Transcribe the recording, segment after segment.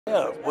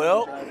Yeah,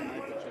 well,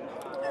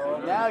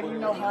 now you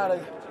know how to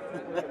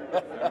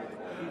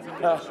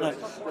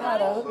how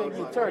to hook up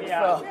your church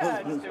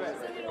fellas.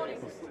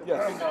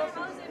 Yes.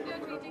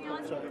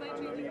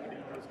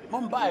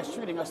 Mumbai is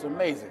treating us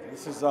amazing.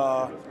 This is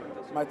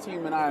my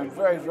team and I am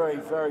very, very,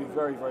 very,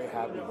 very, very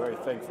happy, very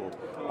thankful.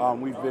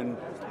 We've been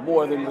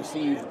more than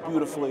received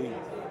beautifully,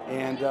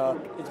 and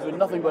it's been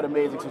nothing but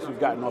amazing since we've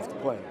gotten off the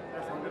plane.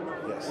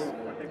 Yes. So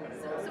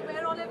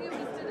where all have you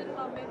visited in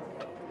Bombay?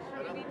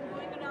 Have you been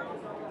going around?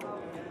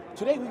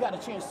 Today we got a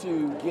chance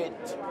to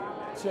get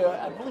to,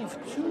 I believe,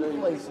 2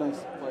 places.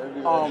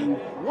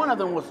 One of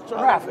them was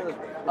traffic,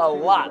 a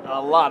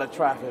lot of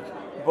traffic,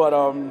 but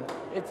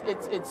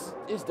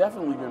it's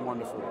definitely been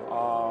wonderful.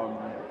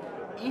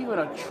 Even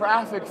a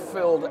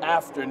traffic-filled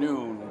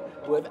afternoon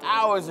with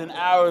hours and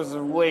hours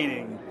of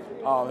waiting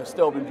has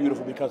still been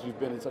beautiful because we've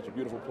been in such a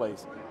beautiful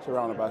place,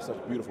 surrounded by such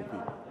beautiful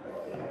people.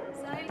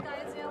 Sahil,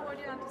 guys, here, what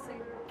do you have to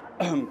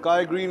say?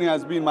 Kai Greene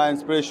has been my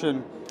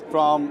inspiration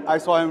from, I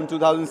saw him in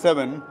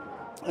 2007,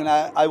 and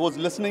I was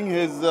listening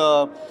his,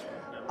 I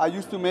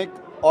used to make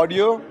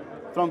audio,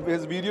 from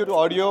his video to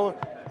audio.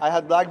 I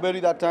had BlackBerry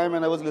that time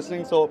and I was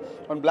listening, so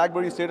on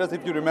BlackBerry status,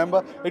 if you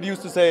remember, it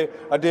used to say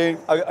a day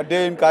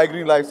in Kai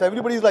Greene life. So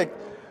everybody's like,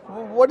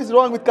 what is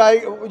wrong with Kai,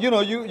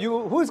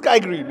 who is Kai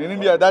Greene in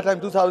India at that time,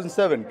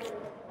 2007?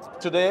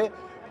 Today,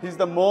 he's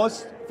the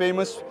most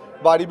famous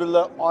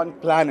bodybuilder on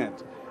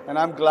planet. And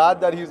I'm glad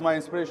that he's my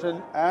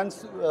inspiration and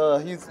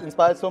he's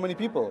inspired so many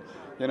people,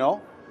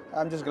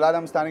 I'm just glad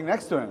I'm standing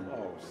next to him.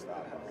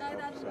 Guy,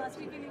 that must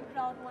be feeling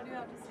proud. What do you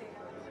have to say?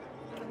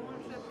 The whole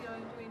trip here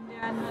into India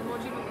and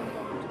what you're looking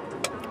forward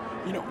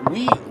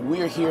to?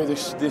 We're here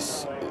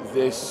this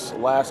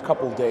last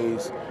couple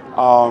days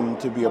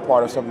to be a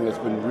part of something that's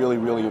been really,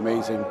 really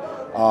amazing.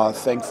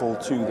 Thankful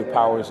to the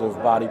powers of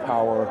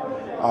Bodypower.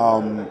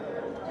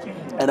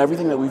 And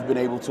everything that we've been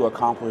able to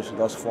accomplish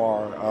thus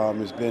far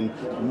has been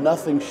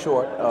nothing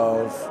short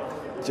of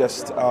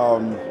just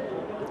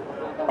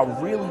a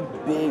really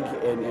big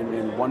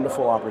and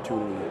wonderful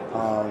opportunity.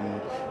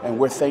 And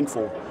we're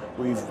thankful.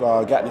 We've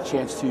gotten a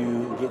chance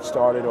to get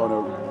started on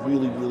a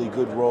really, really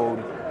good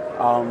road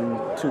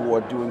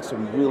toward doing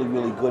some really,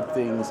 really good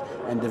things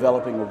and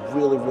developing a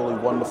really, really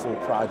wonderful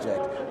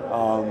project.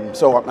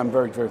 So I'm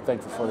very, very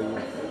thankful for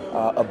the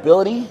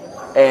ability.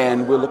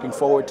 And we're looking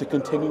forward to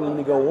continuing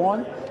to go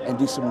on and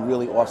do some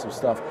really awesome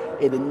stuff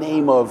in the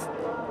name of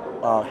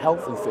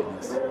health and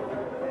fitness.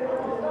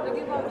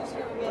 Looking forward to see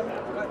you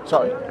again.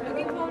 Sorry?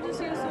 Looking forward to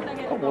see you soon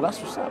again. Oh, well, that's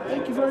what's up.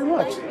 Thank you very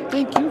much.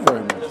 Thank you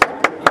very much.